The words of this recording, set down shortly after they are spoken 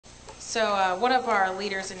So one of our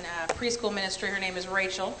leaders in preschool ministry, her name is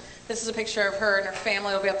Rachel. This is a picture of her and her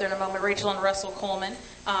family. We'll be up there in a moment. Rachel and Russell Coleman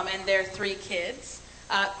and their 3 kids.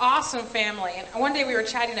 Awesome family. And one day we were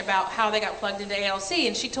chatting about how they got plugged into ALC,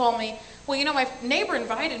 and she told me, well, you know, my neighbor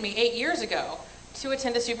invited me 8 years ago to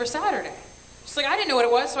attend a Super Saturday. She's like, I didn't know what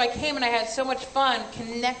it was, so I came and I had so much fun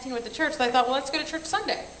connecting with the church that I thought, well, let's go to church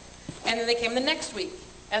Sunday. And then they came the next week,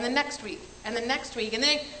 and the next week, and the next week. And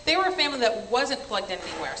they were a family that wasn't plugged in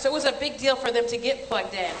anywhere. So it was a big deal for them to get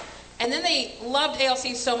plugged in. And then they loved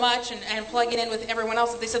ALC so much and plugging in with everyone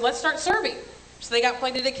else that they said, let's start serving. So they got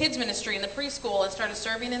plugged into kids ministry in the preschool and started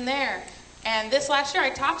serving in there. And this last year I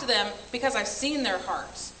talked to them because I've seen their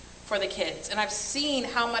hearts for the kids. And I've seen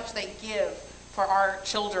how much they give for our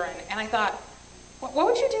children. And I thought, what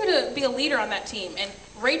would you do to be a leader on that team? And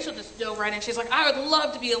Rachel just dove right in. She's like, I would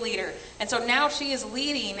love to be a leader. And so now she is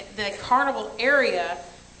leading the carnival area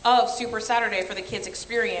of Super Saturday for the kids'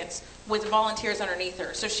 experience with volunteers underneath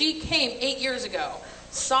her. So she came 8 years ago,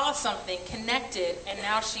 saw something, connected, and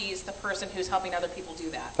now she's the person who's helping other people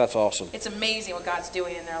do that. That's awesome. It's amazing what God's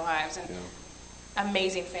doing in their lives, and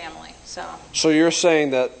amazing family. So you're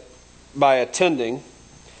saying that by attending,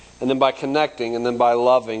 and then by connecting, and then by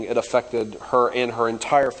loving, it affected her and her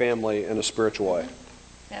entire family in a spiritual way.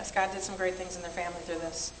 Yes, God did some great things in their family through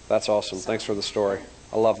this. That's awesome. Thanks for the story.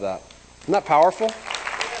 I love that. Isn't that powerful?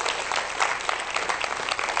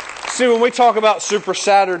 See, when we talk about Super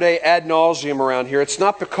Saturday ad nauseum around here, it's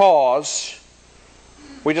not because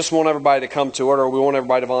we just want everybody to come to it or we want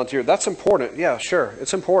everybody to volunteer. That's important. Yeah, sure.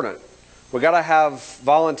 It's important. We got to have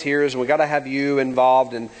volunteers and we got to have you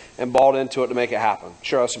involved and bought into it to make it happen.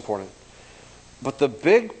 Sure, that's important. But the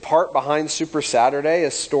big part behind Super Saturday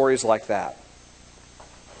is stories like that.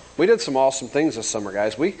 We did some awesome things this summer,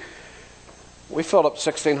 guys. We filled up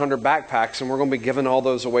 1,600 backpacks and we're going to be giving all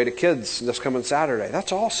those away to kids this coming Saturday.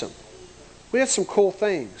 That's awesome. We had some cool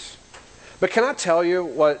things. But can I tell you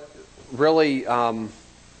what really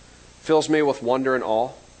fills me with wonder and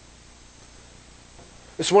awe?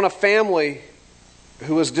 It's when a family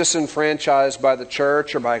who is disenfranchised by the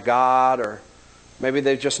church or by God, or maybe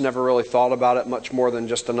they've just never really thought about it much more than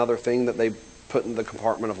just another thing that they put in the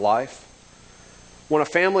compartment of life. When a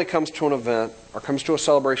family comes to an event or comes to a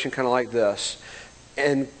celebration kind of like this,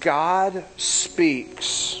 and God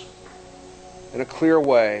speaks in a clear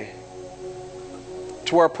way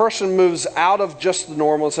to where a person moves out of just the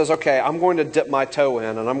normal and says, okay, I'm going to dip my toe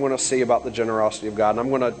in and I'm going to see about the generosity of God and I'm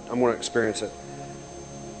going to experience it.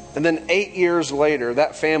 And then 8 years later,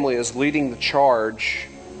 that family is leading the charge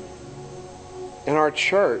in our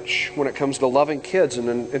church when it comes to loving kids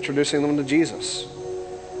and introducing them to Jesus.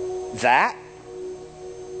 That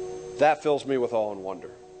fills me with awe and wonder.